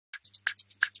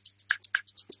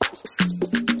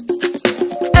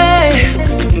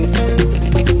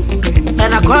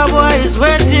Akwaboah is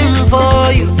waiting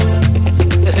for you.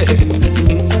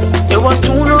 They want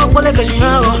to know Bolekashi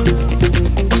how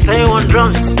say on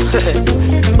drums.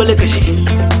 Bolekashi.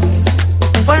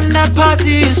 When that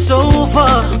party is over,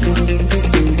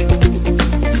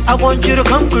 I want you to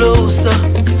come closer.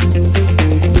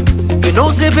 You know,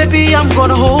 say baby, I'm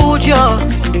gonna hold you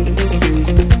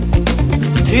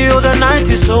till the night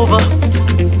is over.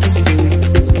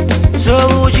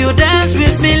 So would you dance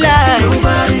with me like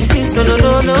nobody's business? No, no,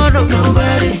 no, no, no,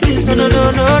 nobody's business. No, no,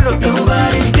 no, no, no,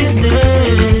 nobody's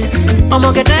business. I'm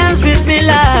gonna dance with me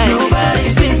like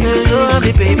nobody's business. You and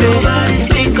me, baby. Nobody's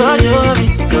business.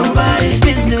 Nobody's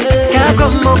business. Can't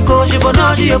come on, cause you but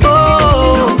not you.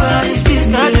 Nobody's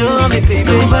business. You and me,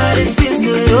 baby. Nobody's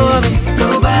business.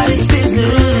 Nobody's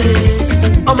business.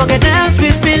 I'm gonna dance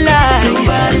with me like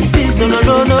nobody's business. No,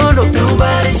 no, no, no,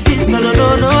 nobody's business. No,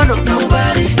 no, no, no,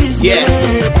 nobody's business. Yeah,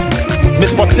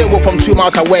 Miss Potato from 2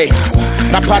 miles away.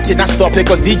 That party not stop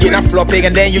because DJ not flopping,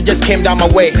 and then you just came down my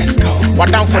way. Let's go.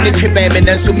 What down for the trip, and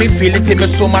then so me feel it in me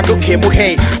so my do came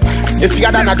hey. If you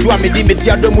hadn't do me,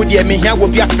 I don't me here will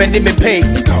be spending me pay.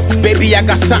 Baby, I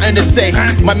got something to say.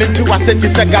 My men too, I said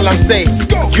this a gal I'm saying.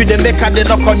 You the make they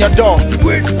knock on your door.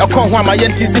 I come home my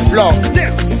empty floor.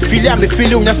 Feel me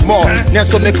feeling you small. Now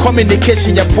so me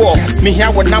communication you poor. Me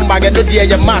here with number and no dear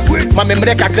your mask. My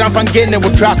memory can grand fan gain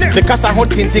with trust. Because I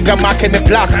want think I mark me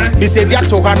plus. Me say you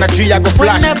to her na tree I go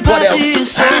flash. What else?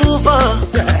 Is over.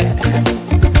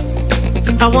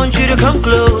 I want you to come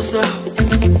closer.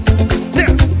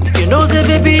 You know say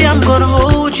baby I'm gonna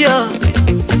hold you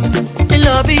in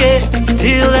love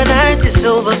till the night is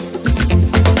over.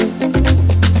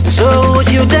 So would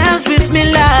you dance with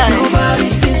me like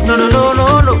nobody's business? No, no, no,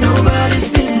 no, no, nobody's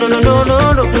business. No, no, no,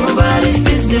 no, no, nobody's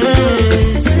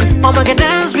business. Mama can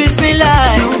dance with me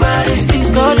like nobody's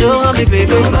business. Cause you want me,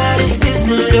 baby. Nobody's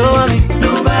business. You want me.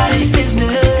 Nobody's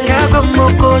business. Can't come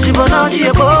on, cause you want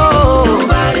you.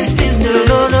 Nobody's business.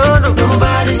 No, no, no,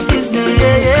 nobody's business.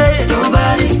 Yeah, yeah,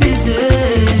 nobody's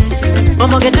business.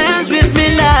 Mama can dance with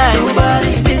me like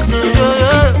nobody's business.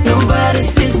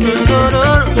 Nobody's business. No,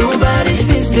 no, nobody's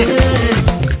business.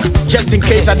 Just in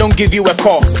case I don't give you a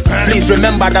call, please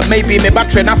remember that maybe my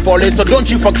battery not falling, so don't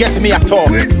you forget me at all.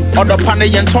 Or the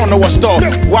panel and turn our store.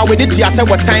 While we did just say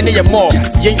what tiny and more.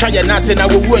 You try your nasa and I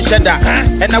will win shedder.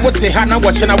 And I would say Hannah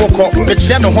watching our walk. The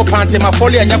chairman who panty my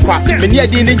folly and your quack. Many a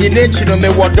din in your nature no me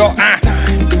what door.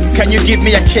 Can you give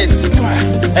me a kiss?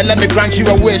 And let me grant you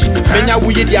a wish.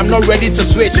 I'm not ready to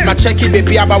switch. My checky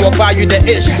baby, I will buy you the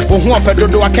ish.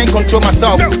 I can't control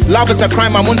myself. Love is a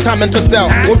crime, I'm on time to sell.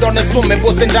 Hold on the soon, me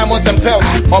boss and diamonds and pearls.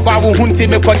 Or I will hunt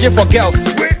me for girls.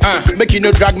 Make you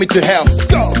no drag me to hell.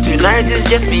 Tonight is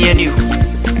just me and you.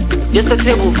 Just a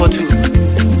table for two.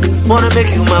 Wanna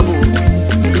make you my boo.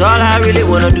 That's all I really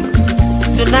wanna do.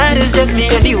 Tonight is just me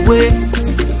and you.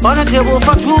 On a table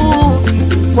for two.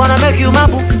 Wanna make you my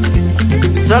boo.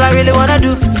 That's all I really wanna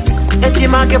do. And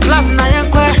team I get plus and I am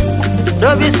queer.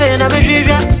 Don't be saying I'm a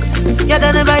trivia. Yeah,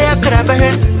 don't ever ya crab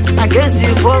here. I guess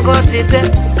you forgot it.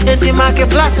 And team I get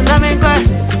plus and I'm in queer.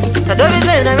 Don't be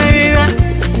saying I'm a trivia.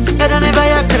 Yeah, don't ever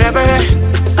ya crab here.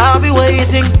 I'll be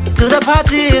waiting till the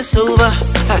party is over.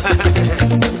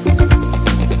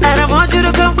 And I want you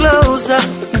to come closer.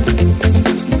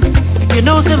 You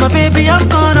know, say my baby, I'm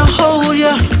gonna hold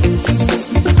you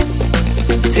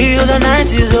till the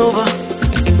night is over.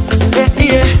 Yeah,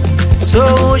 yeah. So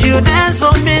would you dance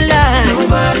for me like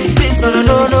nobody's business? No, no,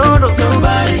 no, no, no,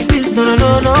 nobody's business. No, no,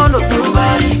 no, no, no,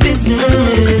 nobody's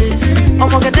business. I'm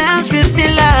gonna dance with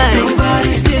me like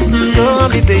nobody's business. You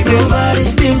want me, baby.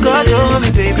 Nobody's business. You want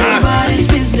me, baby. Nobody's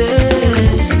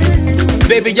business.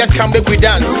 Baby, just come back, we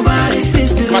dance. Nobody's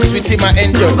business. My sweetie, my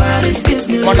angel. Nobody's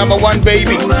business. My number one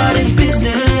baby. Nobody's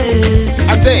business.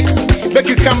 I say, make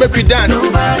you come back, we dance.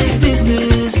 Nobody's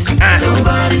business.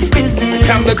 Nobody's business.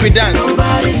 Come back, we dance.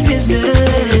 Nobody's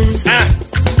business.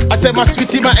 I said, my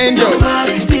sweetie, my angel.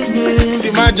 Nobody's business.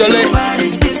 See my jolly.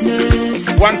 Nobody's business.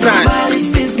 One time. Nobody's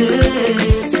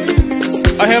business.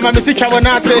 I hear my message when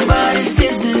I said, nobody's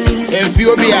business.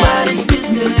 Ethiopia. Nobody's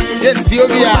business.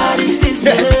 Ethiopia. Nobody's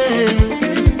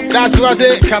business. That's what I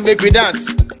say, come back, we dance.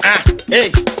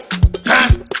 Hey.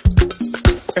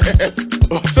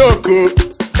 Oh, so cool.